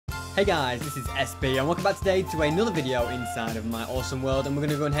Hey guys, this is SB and welcome back today to another video inside of my awesome world, and we're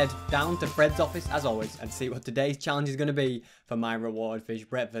going to go and head down to Fred's office as always and see what today's challenge is going to be for my reward fish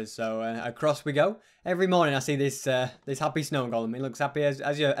breakfast. So across we go. Every morning I see this this happy snow golem. He looks happy as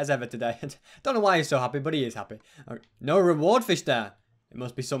ever today. Don't know why he's so happy, but he is happy. No reward fish there. It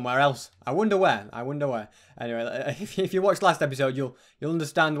must be somewhere else. I wonder where. Anyway, if you watched last episode, you'll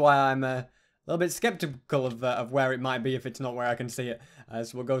understand why I'm a little bit skeptical of where it might be if it's not where I can see it.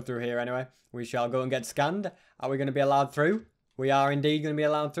 So we'll go through here anyway. We shall go and get scanned. Are we going to be allowed through? We are indeed going to be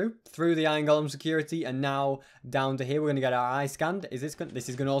allowed through the Iron Golem security, and now down to here we're going to get our eye scanned. Is this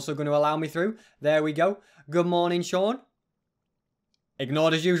also going to allow me through? There we go. Good morning, Sean.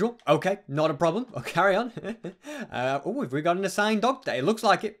 Ignored as usual. Okay, not a problem. Oh, carry on. Oh, have we got an assigned dog today? It looks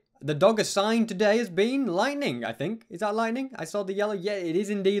like it. The dog assigned today has been Lightning, I think. Is that Lightning? I saw the yellow. Yeah, it is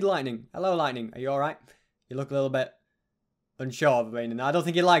indeed Lightning. Hello, Lightning. Are you alright? You look a little bit unsure of being in there. I don't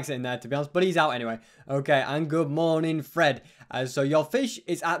think he likes it in there, to be honest, but he's out anyway. Okay, and good morning, Fred. So your fish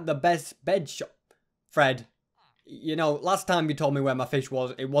is at the best bed shop. Fred, you know, last time you told me where my fish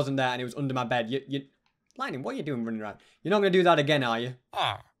was, it wasn't there and it was under my bed. Lightning, what are you doing running around? You're not going to do that again, are you?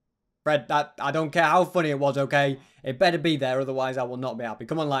 Fred, I don't care how funny it was, okay? It better be there, otherwise I will not be happy.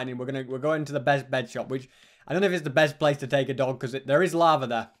 Come on, Lightning, we're going to the best bed shop, which I don't know if it's the best place to take a dog, because there is lava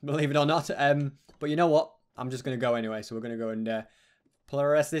there, believe it or not. But you know what? I'm just going to go anyway, so we're going to go and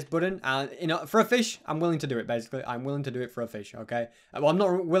press this button. And, you know, for a fish, I'm willing to do it, basically. I'm willing to do it for a fish, okay? Well, I'm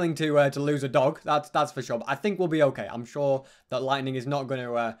not willing to lose a dog, that's for sure. But I think we'll be okay. I'm sure that Lightning is not going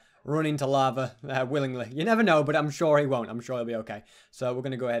to run into lava willingly. You never know, but I'm sure he won't. I'm sure he'll be okay. So we're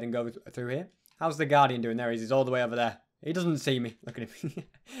going to go ahead and go through here. How's the Guardian doing there? He's all the way over there. He doesn't see me. Look at him.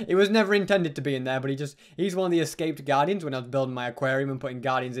 He was never intended to be in there, but he's one of the escaped Guardians when I was building my aquarium and putting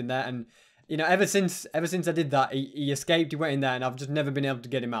Guardians in there. And, you know, ever since I did that, he escaped, he went in there, and I've just never been able to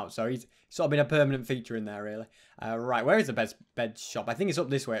get him out. So he's sort of been a permanent feature in there, really. Right, where is the best bed shop? I think it's up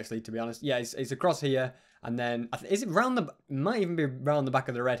this way, actually, to be honest. Yeah, it's across here. And then, is it round the, might even be round the back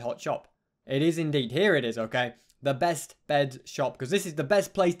of the Red Hot shop. It is indeed. Here it is, okay? The best bed shop, because this is the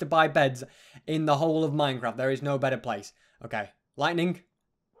best place to buy beds in the whole of Minecraft. There is no better place. Okay, Lightning,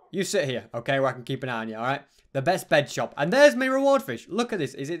 you sit here, okay, where I can keep an eye on you, alright? The best bed shop. And there's my reward fish. Look at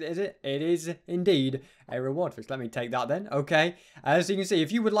this. Is it? It is indeed a reward fish. Let me take that then, okay? As you can see,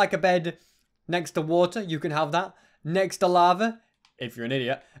 if you would like a bed next to water, you can have that. Next to lava, if you're an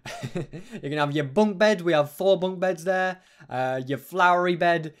idiot, you can have your bunk bed. We have 4 bunk beds there. Your flowery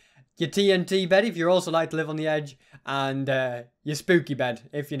bed. Your TNT bed, if you also like to live on the edge, and your spooky bed,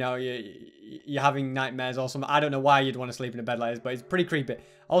 if you know you're having nightmares or something. I don't know why you'd want to sleep in a bed like this, but it's pretty creepy.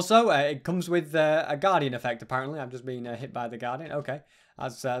 Also, it comes with a Guardian effect. Apparently, I'm just being hit by the Guardian. Okay,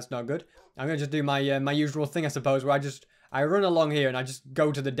 that's not good. I'm gonna just do my my usual thing, I suppose, where I run along here and I just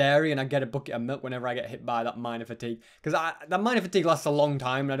go to the dairy and I get a bucket of milk whenever I get hit by that minor fatigue, because that minor fatigue lasts a long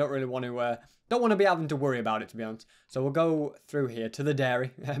time and I don't really want to. Don't want to be having to worry about it, to be honest. So we'll go through here to the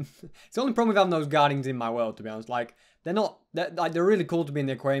dairy. It's the only problem with having those Guardians in my world, to be honest. Like, they're really cool to be in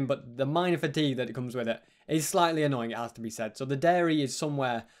the aquarium, but the minor fatigue that comes with it is slightly annoying, it has to be said. So the dairy is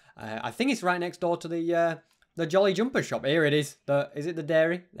somewhere, I think it's right next door to the Jolly Jumper shop. Here it is. Is it the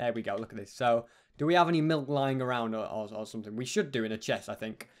dairy? There we go, look at this. So, do we have any milk lying around or something? We should do in a chest, I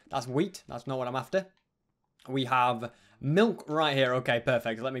think. That's wheat, that's not what I'm after. We have milk right here. Okay,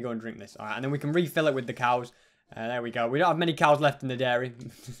 perfect. Let me go and drink this. All right, and then we can refill it with the cows. There we go. We don't have many cows left in the dairy.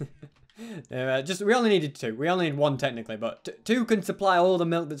 We only needed 2. We only need 1 technically, but 2 can supply all the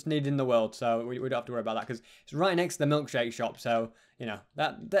milk that's needed in the world. So we don't have to worry about that because it's right next to the milkshake shop. So you know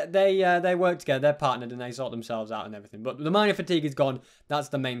they work together. They're partnered and they sort themselves out and everything. But the minor fatigue is gone. That's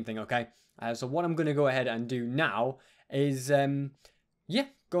the main thing. Okay. So what I'm gonna go ahead and do now is yeah.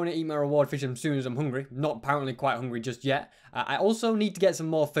 Going to eat my reward fish as soon as I'm hungry. Not apparently quite hungry just yet. I also need to get some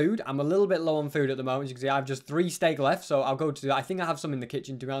more food. I'm a little bit low on food at the moment. As you can see, I have just 3 steak left. So I'll go to, I think I have some in the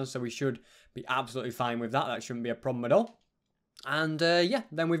kitchen, to be honest. So we should be absolutely fine with that. That shouldn't be a problem at all. And yeah,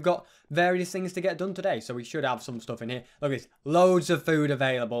 then we've got various things to get done today. So we should have some stuff in here. Look at this. Loads of food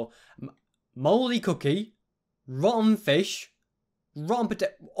available. Moldy cookie. Rotten fish. Rotten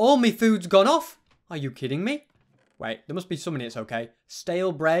potato. All my food's gone off. Are you kidding me? Wait, there must be some in it, it's okay.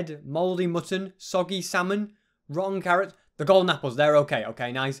 Stale bread, mouldy mutton, soggy salmon, rotten carrots. The golden apples, they're okay.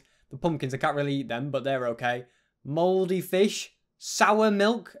 Okay, nice. The pumpkins, I can't really eat them, but they're okay. Mouldy fish, sour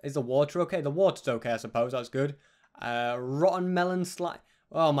milk. Is the water okay? The water's okay, I suppose. That's good. Rotten melon slice.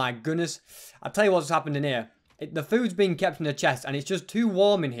 Oh my goodness. I'll tell you what's happened in here. The food's being kept in a chest, and it's just too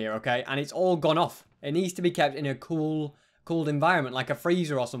warm in here, okay? And it's all gone off. It needs to be kept in a cooled environment, like a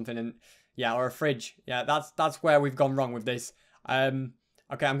freezer or something. And yeah, or a fridge. Yeah, that's where we've gone wrong with this.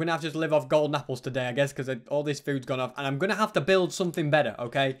 Okay, I'm going to have to just live off golden apples today, I guess, because all this food's gone off. And I'm going to have to build something better,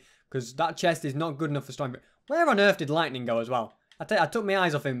 okay? Because that chest is not good enough for storm. Where on earth did lightning go as well? I took my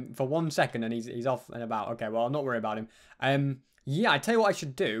eyes off him for 1 second and he's off and about. Okay, well, I'll not worry about him. Yeah, I tell you what I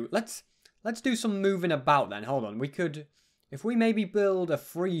should do. Let's do some moving about then. Hold on. We could, if we maybe build a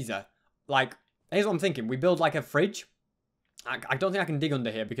freezer. Like, here's what I'm thinking. We build like a fridge. I don't think I can dig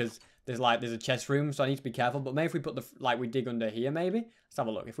under here because there's a chest room, so I need to be careful. But maybe if we put we dig under here, maybe. Let's have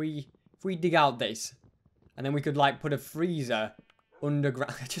a look. If we dig out this, and then we could like put a freezer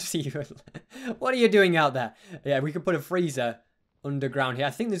underground. Just see you. What are you doing out there? Yeah, we could put a freezer underground here.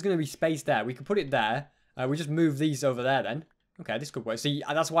 I think there's going to be space there. We could put it there. We just move these over there then. Okay, this could work. See,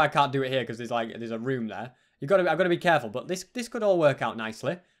 that's why I can't do it here because there's a room there. I've got to be careful, but this could all work out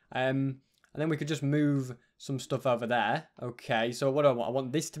nicely. And then we could just move some stuff over there. Okay, so what do I want? I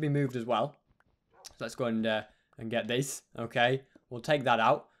want this to be moved as well. So let's go and get this. Okay, we'll take that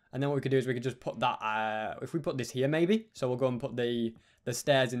out. And then what we could do is we could just put that, if we put this here maybe. So we'll go and put the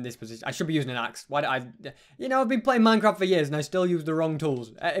stairs in this position. I should be using an axe. Why did I've been playing Minecraft for years and I still use the wrong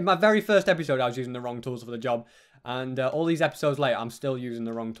tools. In my very first episode, I was using the wrong tools for the job. And all these episodes later, I'm still using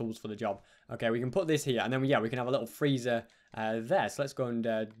the wrong tools for the job. Okay, we can put this here. And then, yeah, we can have a little freezer there. So let's go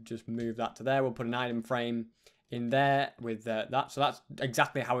and just move that to there. We'll put an item frame in there with that. So that's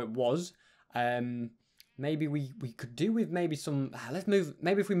exactly how it was. Maybe we could do with maybe some... Let's move...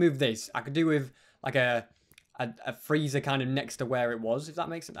 Maybe if we move this, I could do with like a freezer kind of next to where it was, if that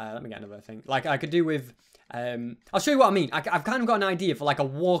makes sense. Let me get another thing. Like I could do with... I'll show you what I mean. I've kind of got an idea for like a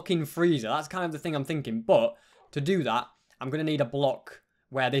walk-in freezer. That's kind of the thing I'm thinking. But to do that, I'm going to need a block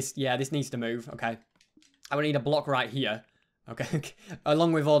where this... Yeah, this needs to move. Okay. I'm going to need a block right here. Okay.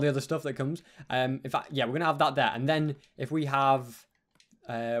 Along with all the other stuff that comes. In fact, yeah, we're going to have that there. And then if we have...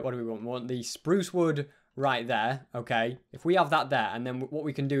 what do we want? We want the spruce wood right there. Okay. If we have that there, and then what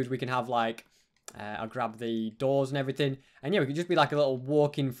we can do is we can have like... I'll grab the doors and everything. And yeah, we could just be like a little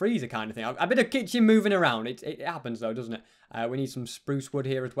walk-in freezer kind of thing. A bit of kitchen moving around. It happens though, doesn't it? We need some spruce wood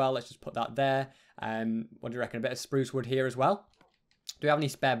here as well. Let's just put that there. What do you reckon? A bit of spruce wood here as well. Do we have any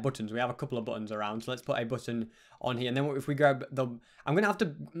spare buttons? We have a couple of buttons around. So let's put a button on here. And then if we grab the... I'm going to have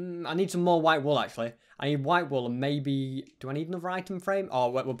to... I need some more white wool, actually. I need white wool and maybe... Do I need another item frame? Oh,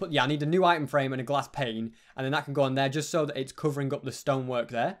 we'll put... Yeah, I need a new item frame and a glass pane. And then that can go on there just so that it's covering up the stonework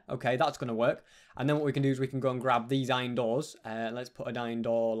there. Okay, that's going to work. And then what we can do is we can go and grab these iron doors. Let's put an iron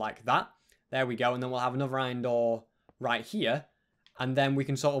door like that. There we go. And then we'll have another iron door right here. And then we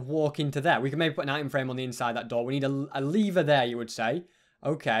can sort of walk into there. We can maybe put an item frame on the inside of that door. We need a lever there, you would say.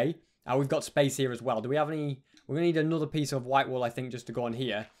 Okay. We've got space here as well. Do we have any... We're going to need another piece of white wool, I think, just to go on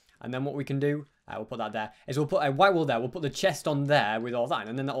here. And then what we can do, we'll put that there, is we'll put a white wool there. We'll put the chest on there with all that.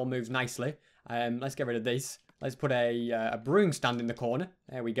 And then that all moves nicely. Let's get rid of this. Let's put a brewing stand in the corner.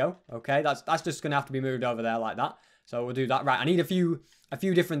 There we go. Okay, that's just going to have to be moved over there like that. So we'll do that. Right, I need a few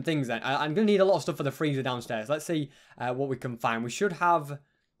different things then. I'm going to need a lot of stuff for the freezer downstairs. Let's see what we can find. We should have...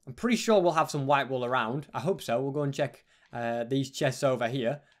 I'm pretty sure we'll have some white wool around. I hope so. We'll go and check these chests over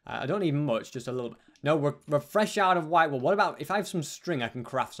here. I don't need much, just a little... No, we're fresh out of white wool. What about... If I have some string, I can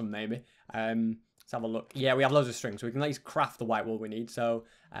craft some maybe. Let's have a look. Yeah, we have loads of string, so we can at least craft the white wool we need. So...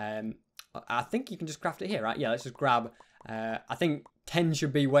 I think you can just craft it here, right? Yeah, let's just grab... I think 10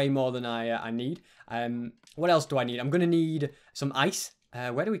 should be way more than I need. What else do I need? I'm going to need some ice.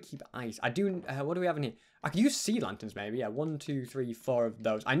 Where do we keep ice? I do... what do we have in here? I could use sea lanterns, maybe. Yeah, 1, 2, 3, 4 of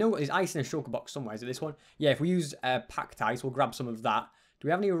those. I know there's ice in a shulker box somewhere. Is it this one? Yeah, if we use packed ice, we'll grab some of that. Do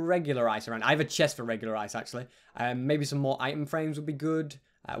we have any regular ice around? I have a chest for regular ice, actually. Maybe some more item frames would be good.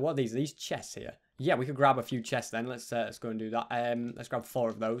 What are these? Are these chests here? Yeah, we could grab a few chests then. Let's go and do that. Let's grab 4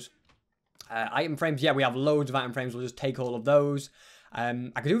 of those. Item frames, yeah, we have loads of item frames. We'll just take all of those.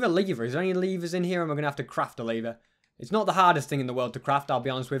 I could do with a lever. Is there any levers in here? Am I going to have to craft a lever? It's not the hardest thing in the world to craft, I'll be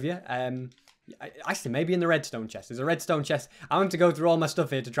honest with you. Actually, maybe in the redstone chest. There's a redstone chest. I want to go through all my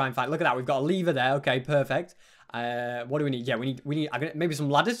stuff here to try and find... Look at that, we've got a lever there. Okay, perfect. What do we need? Yeah, we need maybe some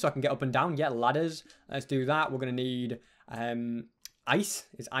ladders so I can get up and down. Yeah, ladders. Let's do that. We're going to need... ice.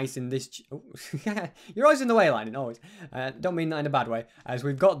 Is ice in this... Oh, you're always in the way, Lightning, always. Don't mean that in a bad way. So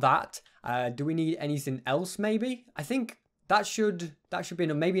we've got that. Do we need anything else, maybe? I think that should be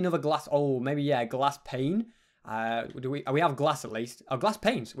enough. Maybe another glass... Oh, maybe, yeah, glass pane. We have glass at least. Oh, glass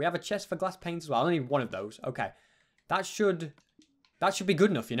panes. We have a chest for glass panes as well. I only need one of those. Okay. That should be good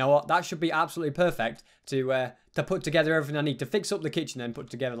enough, you know what? That should be absolutely perfect to put together everything I need to fix up the kitchen and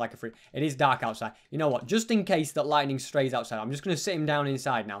put together like a free... It is dark outside. You know what? Just in case that lightning strays outside, I'm just going to sit him down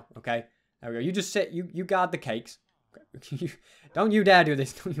inside now, okay? There we go. You just sit. You guard the cakes. Don't you dare do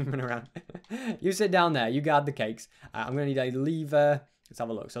this. Don't you run around. You sit down there. You guard the cakes. I'm going to need a lever. Let's have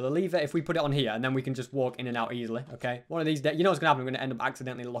a look. So the lever, if we put it on here, and then we can just walk in and out easily, okay? One of these days, you know what's going to happen? I'm going to end up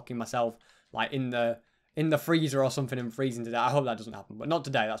accidentally locking myself, like, in the freezer or something and freezing to death. I hope that doesn't happen, but not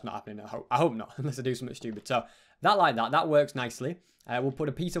today. That's not happening. I hope not, unless I do something stupid. So that like that. That works nicely. We'll put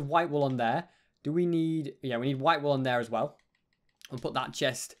a piece of white wool on there. Do we need... Yeah, we need white wool on there as well. We'll put that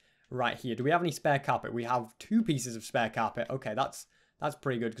chest right here. Do we have any spare carpet? We have 2 pieces of spare carpet. Okay, that's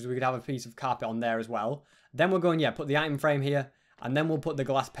pretty good because we could have a piece of carpet on there as well. Then we're going, yeah, put the item frame here. And then we'll put the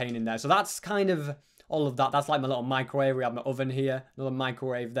glass pane in there. So that's kind of all of that. That's like my little microwave. We have my oven here. Another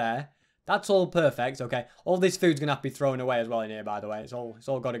microwave there. That's all perfect, okay? All this food's going to have to be thrown away as well in here, by the way. It's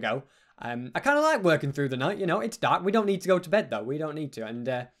all got to go. I kind of like working through the night, you know. It's dark. We don't need to go to bed, though. We don't need to. And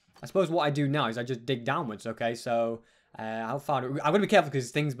I suppose what I do now is I just dig downwards, okay? So how far do we... I'm going to be careful because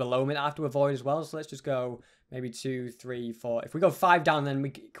there's things below me that I have to avoid as well. So let's just go maybe 2, 3, 4. If we go 5 down, then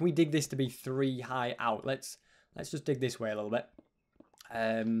can we dig this to be 3 high out? Let's just dig this way a little bit.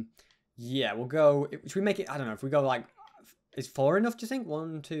 Yeah, we'll go... Should we make it... I don't know. If we go like... Is 4 enough, do you think?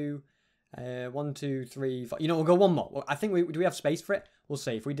 1, 2... 1, 2, 3, 4. You know, we'll go one more. I think do we have space for it? We'll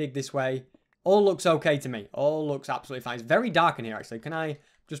see. If we dig this way, all looks okay to me. All looks absolutely fine. It's very dark in here, actually. Can I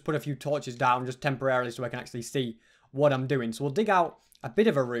just put a few torches down just temporarily so I can actually see what I'm doing? So we'll dig out a bit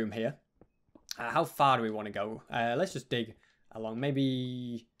of a room here. How far do we want to go? Let's just dig along.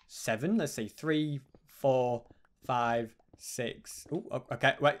 Maybe 7. Let's see. 3, 4, 5, 6. Oh,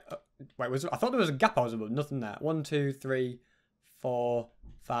 okay. Wait. I thought there was a gap I was above. Nothing there. 1, 2, 3, 4,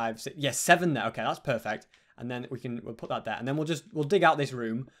 5, 6. Yes, 7 there. Okay, that's perfect. And then we'll put that there. And then we'll dig out this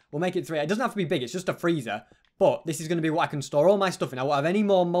room. We'll make it 3. It doesn't have to be big. It's just a freezer. But this is going to be what I can store all my stuff in. I won't have any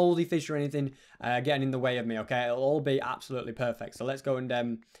more moldy fish or anything getting in the way of me, okay? It'll all be absolutely perfect. So let's go and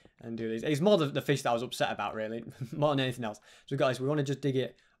do this. It's more the fish that I was upset about, really. More than anything else. So guys, we want to just dig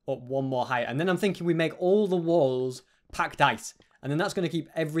it up one more height. And then I'm thinking we make all the walls packed ice. And then that's going to keep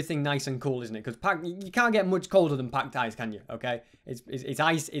everything nice and cool, isn't it? Because you can't get much colder than packed ice, can you? Okay? It's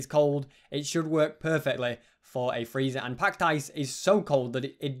ice, it's cold. It should work perfectly for a freezer. And packed ice is so cold that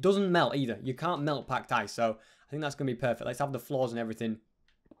it doesn't melt either. You can't melt packed ice. So I think that's going to be perfect. Let's have the floors and everything.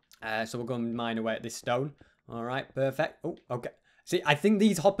 So we're going to mine away at this stone. All right, perfect. Oh, okay. See, I think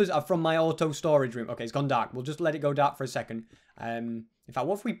these hoppers are from my auto storage room. Okay, it's gone dark. We'll just let it go dark for a second. In fact,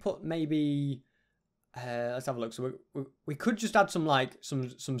 what if we put maybe... let's have a look. So we could just add some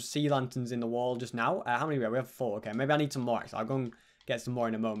some sea lanterns in the wall just now. How many do we have? We have 4. Okay, maybe I need some more. Actually, I'll go and get some more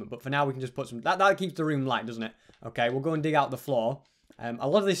in a moment. But for now, we can just put some. That keeps the room light, doesn't it? Okay, we'll go and dig out the floor. A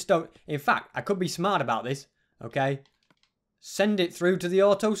lot of this stone. In fact, I could be smart about this. Okay, send it through to the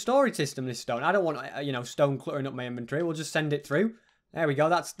auto storage system. This stone. I don't want stone cluttering up my inventory. We'll just send it through. There we go.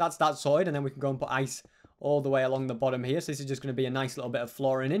 That's that sorted, and then we can go and put ice all the way along the bottom here. So this is just going to be a nice little bit of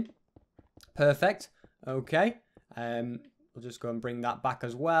flooring in. Perfect. Okay, we'll just go and bring that back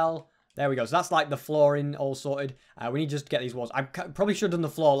as well. There we go. So that's like the flooring all sorted. We need just to get these walls. I probably should have done the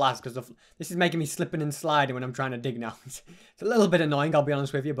floor last because this is making me slipping and sliding when I'm trying to dig now. It's a little bit annoying, I'll be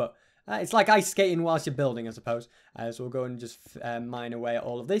honest with you, but it's like ice skating whilst you're building, I suppose. So we'll go and just mine away at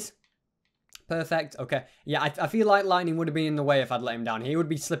all of this. Perfect. Okay. Yeah, I feel like lightning would have been in the way if I'd let him down. He would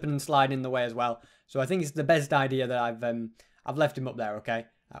be slipping and sliding in the way as well. So I think it's the best idea that I've left him up there. Okay.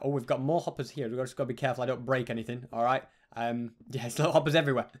 Oh, we've got more hoppers here. We've just got to be careful I don't break anything. All right. Yeah, there's little hoppers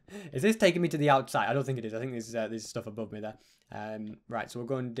everywhere. Is this taking me to the outside? I don't think it is. I think there's stuff above me there. Right, so we'll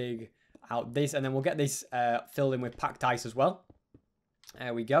go and dig out this, and then we'll get this filled in with packed ice as well.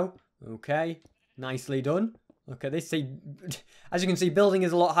 There we go. Okay, nicely done. Look at this. See, as you can see, building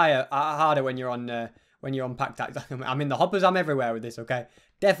is a lot harder when you're on packed ice. I'm in the hoppers. I'm everywhere with this. Okay,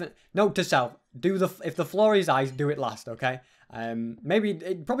 definitely. Note to self: if the floor is ice, do it last. Okay. Maybe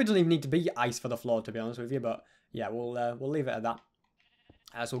it probably doesn't even need to be ice for the floor, to be honest with you, but yeah, we'll leave it at that.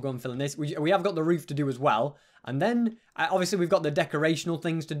 So we'll go and fill in this. We have got the roof to do as well, and then obviously we've got the decorational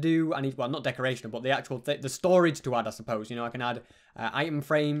things to do. Well, not decorational, but the actual the storage to add, I suppose. You know, I can add item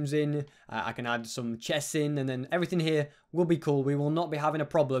frames in. I can add some chests in, and then everything here will be cool. We will not be having a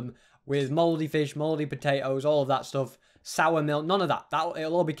problem with moldy fish, moldy potatoes, all of that stuff. Sour milk, none of that.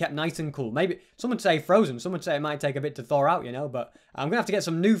 It'll all be kept nice and cool. Maybe some would say frozen. Some would say it might take a bit to thaw out, you know. But I'm gonna have to get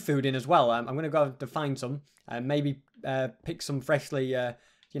some new food in as well. I'm gonna go to find some and maybe pick some freshly,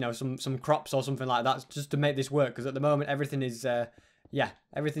 some crops or something like that, just to make this work. Because at the moment everything is,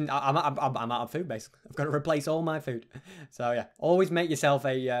 everything. I'm out of food basically. I've got to replace all my food. So yeah, always make yourself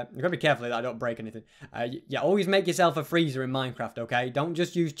a. You've got to be careful that I don't break anything. Always make yourself a freezer in Minecraft. Okay, don't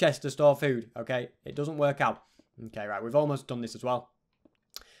just use chests to store food. Okay, it doesn't work out. Okay, right, we've almost done this as well.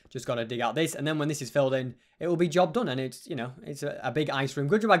 Just got to dig out this, and then when this is filled in, it will be job done, and it's, you know, it's a big ice room.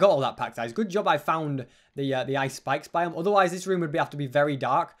 Good job I got all that packed ice. Good job I found the ice spikes biome. Otherwise, this room would have to be very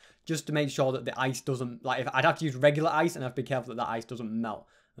dark just to make sure that the ice doesn't, like, if I'd have to use regular ice, and I have to be careful that ice doesn't melt.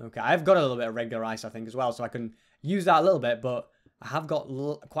 Okay, I've got a little bit of regular ice, I think, as well, so I can use that a little bit, but I have got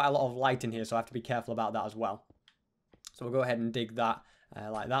quite a lot of light in here, so I have to be careful about that as well. So we'll go ahead and dig that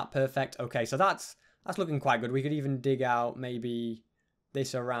like that. Perfect. Okay, so that's looking quite good. We could even dig out maybe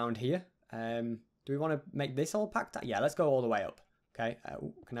this around here. Do we want to make this all packed out? Yeah, let's go all the way up. Okay,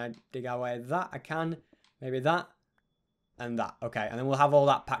 can I dig our way that? I can. Maybe that and that. Okay, and then we'll have all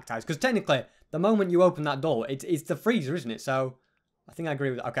that packed ice. Because technically, the moment you open that door, it's the freezer, isn't it? So I think I agree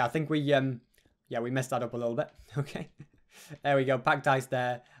with that. Okay, I think we, yeah, we messed that up a little bit. Okay, there we go. Packed ice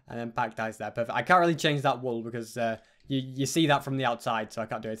there and then packed ice there. Perfect. I can't really change that wool because you see that from the outside, so I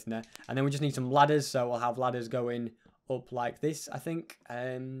can't do it in there. And then we just need some ladders, so we'll have ladders going up like this, I think.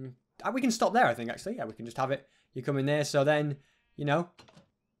 We can stop there, I think, actually. Yeah, we can just have it. You come in there, so then, you know,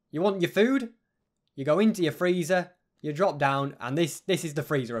 you want your food, you go into your freezer, you drop down, and this is the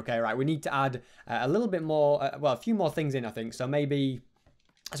freezer, okay, right? We need to add a little bit more, well, a few more things in, I think. So maybe,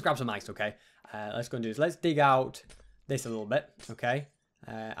 let's grab some ice, okay? Let's go and do this. Let's dig out this a little bit, okay?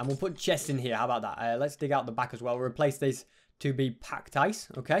 And we'll put chests in here. How about that? Let's dig out the back as well. We'll replace this to be packed ice,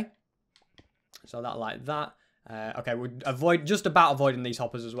 okay? So that like that. Okay, we're just about avoiding these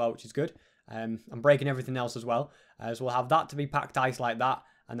hoppers as well, which is good. I'm breaking everything else as well. So we'll have that to be packed ice like that.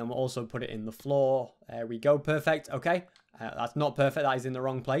 And then we'll also put it in the floor. There we go. Perfect. Okay. That's not perfect. That is in the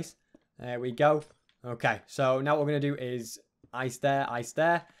wrong place. There we go. Okay. So now what we're going to do is ice there.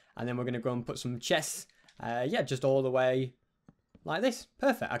 And then we're going to go and put some chests. Yeah, just all the way like this.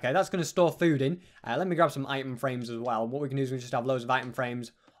 Perfect. Okay, that's going to store food in. Let me grab some item frames as well. What we can do is we just have loads of item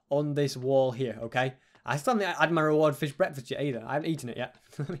frames on this wall here. Okay. I still haven't had my reward fish breakfast yet either. I haven't eaten it yet.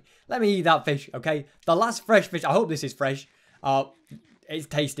 Let me eat that fish, okay? The last fresh fish. I hope this is fresh. It's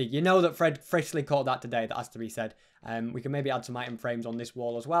tasty. You know that Fred freshly caught that today. That has to be said. We can maybe add some item frames on this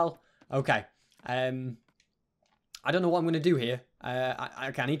wall as well. Okay. I don't know what I'm going to do here.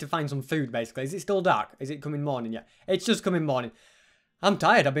 I need to find some food, basically. Is it still dark? Is it coming morning yet? It's just coming morning. I'm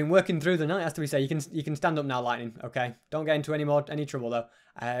tired. I've been working through the night, has to be said. You can stand up now, Lightning. Okay. Don't get into any trouble, though.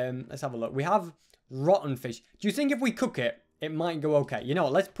 Let's have a look. We have rotten fish. Do you think if we cook it, it might go okay? You know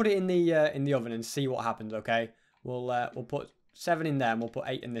what? Let's put it in the oven and see what happens, okay? We'll put 7 in there and we'll put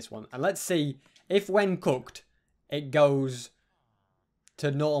 8 in this one. And let's see if when cooked, it goes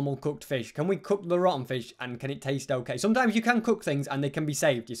to normal cooked fish. Can we cook the rotten fish and can it taste okay? Sometimes you can cook things and they can be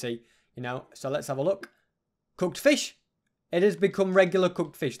saved, you see. You know, so let's have a look. Cooked fish. It has become regular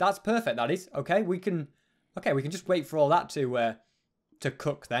cooked fish. That's perfect, that is. Okay, we can just wait for all that to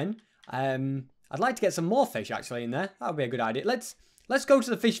cook then. I'd like to get some more fish actually in there. That would be a good idea. Let's go to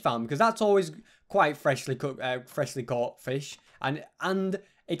the fish farm because that's always quite freshly cooked, freshly caught fish, and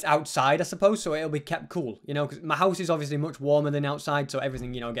it's outside, I suppose, so it'll be kept cool. You know, because my house is obviously much warmer than outside, so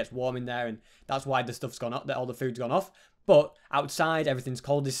everything, you know, gets warm in there, and that's why the stuff's gone up, all the food's gone off. But outside, everything's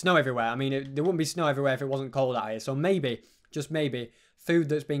cold. There's snow everywhere. I mean, there wouldn't be snow everywhere if it wasn't cold out here. So maybe, just maybe, food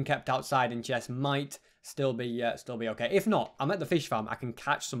that's being kept outside in chests might still be okay. If not, I'm at the fish farm. I can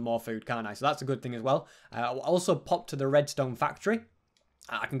catch some more food, can't I? So that's a good thing as well. I'll also pop to the redstone factory.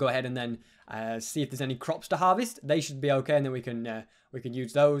 I can go ahead and then see if there's any crops to harvest. They should be okay, and then we can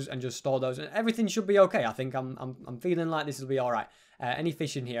use those and just store those. And everything should be okay. I think I'm feeling like this will be all right. Any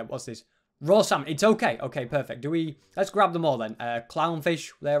fish in here? What's this? Raw salmon. It's okay. Okay, perfect. Let's grab them all then.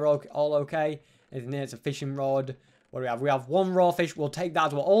 Clownfish. They're all okay. Isn't it? It's a fishing rod. What do we have? We have 1 raw fish. We'll take that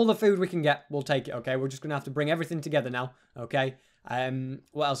as well. All the food we can get, we'll take it, okay? We're just going to have to bring everything together now, okay?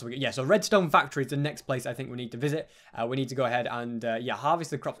 What else have we got? Yeah, so Redstone Factory is the next place I think we need to visit. We need to go ahead and, yeah,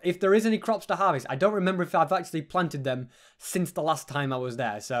 harvest the crops. If there is any crops to harvest, I don't remember if I've actually planted them since the last time I was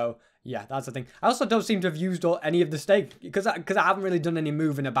there. So, yeah, that's the thing. I also don't seem to have used any of the steak because I haven't really done any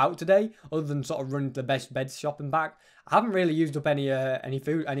moving about today other than sort of run to the Best Beds shop and back. I haven't really used up any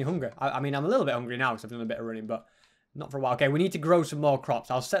food, any hunger. I mean, I'm a little bit hungry now because I've done a bit of running, but not for a while. Okay, we need to grow some more crops.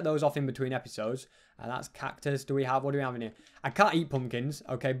 I'll set those off in between episodes. That's cactus. What do we have in here? I can't eat pumpkins,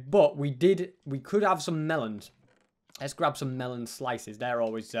 okay, but we could have some melons. Let's grab some melon slices. They're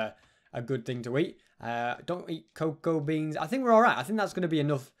always a good thing to eat. Don't eat cocoa beans. I think we're all right. I think that's going to be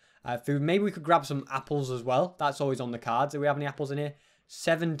enough food. Maybe we could grab some apples as well. That's always on the cards. Do we have any apples in here?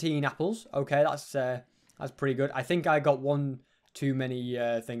 17 apples. Okay, that's pretty good. I think I got one too many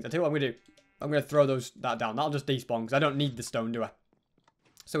things. I'll tell you what I'm going to do. I'm going to throw that down. That'll just despawn because I don't need the stone, do I?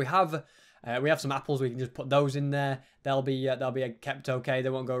 So we have We have some apples. We can just put those in there. They'll be kept okay. They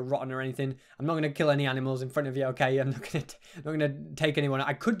won't go rotten or anything. I'm not going to kill any animals in front of you, okay? I'm not going to take anyone.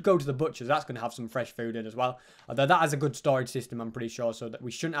 I could go to the butcher's. That's going to have some fresh food in as well. Although that has a good storage system, I'm pretty sure, so that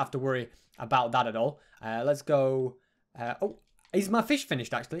we shouldn't have to worry about that at all. Let's go. Oh, is my fish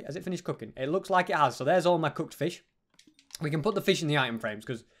finished, actually? Has it finished cooking? It looks like it has. So there's all my cooked fish. We can put the fish in the item frames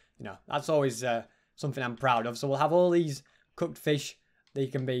because, you know, that's always something I'm proud of. So we'll have all these cooked fish. They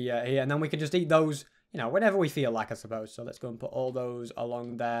can be here. And then we can just eat those, you know, whenever we feel like, I suppose. So let's go and put all those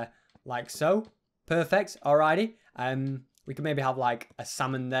along there like so. Perfect. Alrighty. We can maybe have like a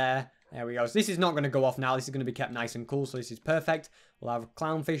salmon there. There we go. So this is not going to go off now. This is going to be kept nice and cool. So this is perfect. We'll have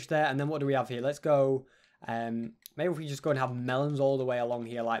clownfish there. And then what do we have here? Let's go. Maybe if we just go and have melons all the way along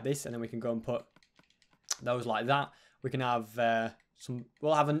here like this. And then we can go and put those like that. We can have some.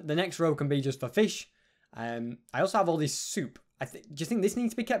 We'll have the next row can be just for fish. I also have all this soup. Do you think this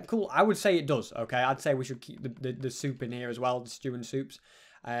needs to be kept cool? I would say it does. Okay, I'd say we should keep the soup in here as well. The stew and soups.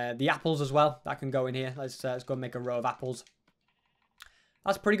 The apples as well. That can go in here. Let's go and make a row of apples.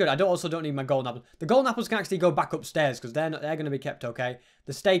 That's pretty good. I also don't need my golden apples. The golden apples can actually go back upstairs because they're going to be kept okay.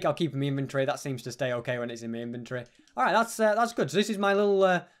 The steak I'll keep in my inventory. That seems to stay okay when it's in my inventory. All right, that's good. So this is my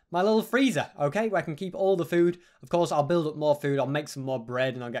little freezer, okay, where I can keep all the food. Of course, I'll build up more food. I'll make some more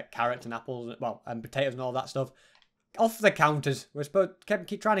bread and I'll get carrots and apples, well, and potatoes and all that stuff. Off the counters. We're supposed to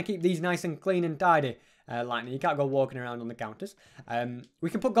keep trying to keep these nice and clean and tidy. Lightning, you can't go walking around on the counters.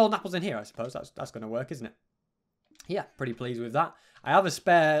 We can put golden apples in here, I suppose. That's going to work, isn't it? Yeah, pretty pleased with that. I have a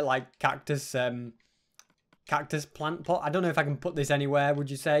spare, like, cactus plant pot. I don't know if I can put this anywhere.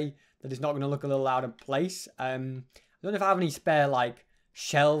 Would you say that it's not going to look a little out of place? I don't know if I have any spare, like,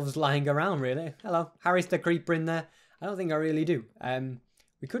 shelves lying around, really. Hello, Harris the Creeper in there. I don't think I really do.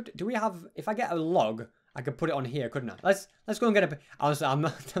 We could, do we have, if I get a log, I could put it on here, couldn't I? Let's go and get a, honestly, I'm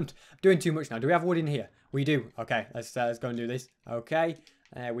doing too much now. Do we have wood in here? We do. Okay, let's go and do this. Okay,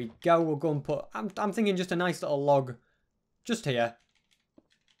 there we go. We'll go and put, I'm thinking just a nice little log just here.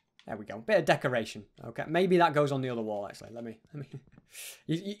 There we go. Bit of decoration. Okay, maybe that goes on the other wall, actually. Let me.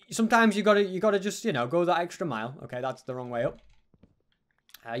 Sometimes you gotta just, you know, go that extra mile. Okay, that's the wrong way up.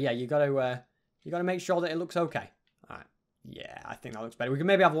 Yeah, you gotta make sure that it looks okay. All right. Yeah, I think that looks better. We can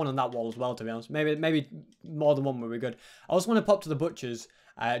maybe have one on that wall as well, to be honest. Maybe more than one would be good. I also want to pop to the butcher's,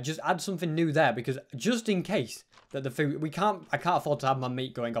 just add something new there, because just in case that the food, I can't afford to have my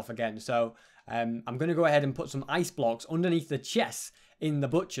meat going off again. So I'm going to go ahead and put some ice blocks underneath the chests in the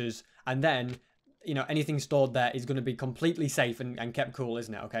butcher's, and then, you know, anything stored there is going to be completely safe and kept cool,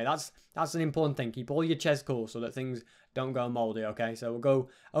 isn't it? Okay, that's an important thing. Keep all your chests cool so that things don't go moldy. Okay, so we'll go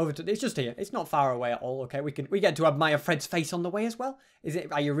over to, it's just here. It's not far away at all. Okay, we get to admire Fred's face on the way as well.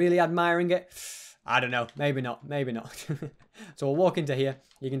 Are you really admiring it? I don't know. Maybe not. Maybe not. So we'll walk into here.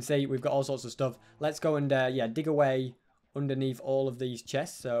 You can see we've got all sorts of stuff. Let's go and yeah, dig away underneath all of these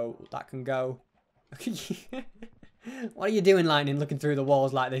chests, so that can go. What are you doing, Lightning, looking through the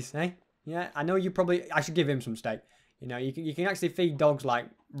walls like this, eh? Yeah, I know you probably, I should give him some steak. You know, you can actually feed dogs like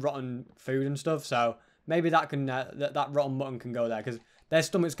rotten food and stuff, so maybe that can that rotten mutton can go there, because their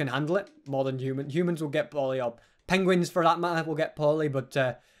stomachs can handle it more than humans. Humans will get poorly, or penguins for that matter will get poorly, but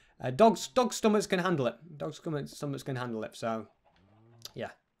dogs' stomachs can handle it. Dogs' stomachs can handle it. So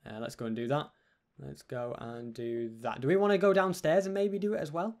yeah, let's go and do that. Let's go and do that. Do we want to go downstairs and maybe do it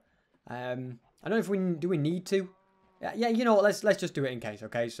as well? I don't know if we need to. Yeah, you know what? Let's just do it in case.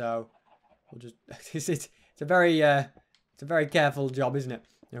 Okay, so we'll just it's a very careful job, isn't it?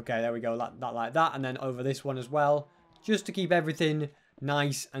 Okay, there we go. That like that, and then over this one as well, just to keep everything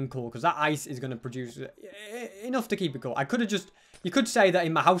nice and cool, because that ice is going to produce enough to keep it cool. You could say that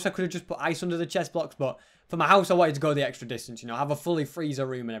in my house I could have just put ice under the chest blocks, but for my house I wanted to go the extra distance, you know, have a fully freezer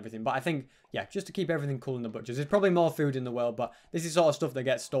room and everything. But I think, yeah, just to keep everything cool in the butchers. There's probably more food in the world, but this is sort of stuff that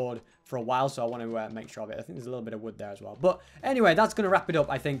gets stored for a while, so I want to make sure of it. I think there's a little bit of wood there as well. But anyway, that's going to wrap it up,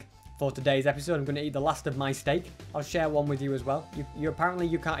 I think, for today's episode. I'm going to eat the last of my steak. I'll share one with you as well. You apparently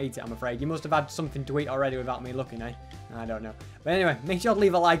you can't eat it, I'm afraid. You must have had something to eat already without me looking, eh? I don't know. But anyway, make sure to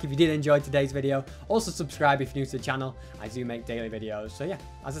leave a like if you did enjoy today's video. Also subscribe if you're new to the channel. I do make daily videos. So yeah,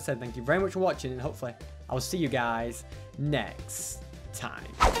 as I said, thank you very much for watching, and hopefully I will see you guys next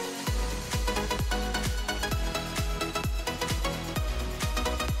time.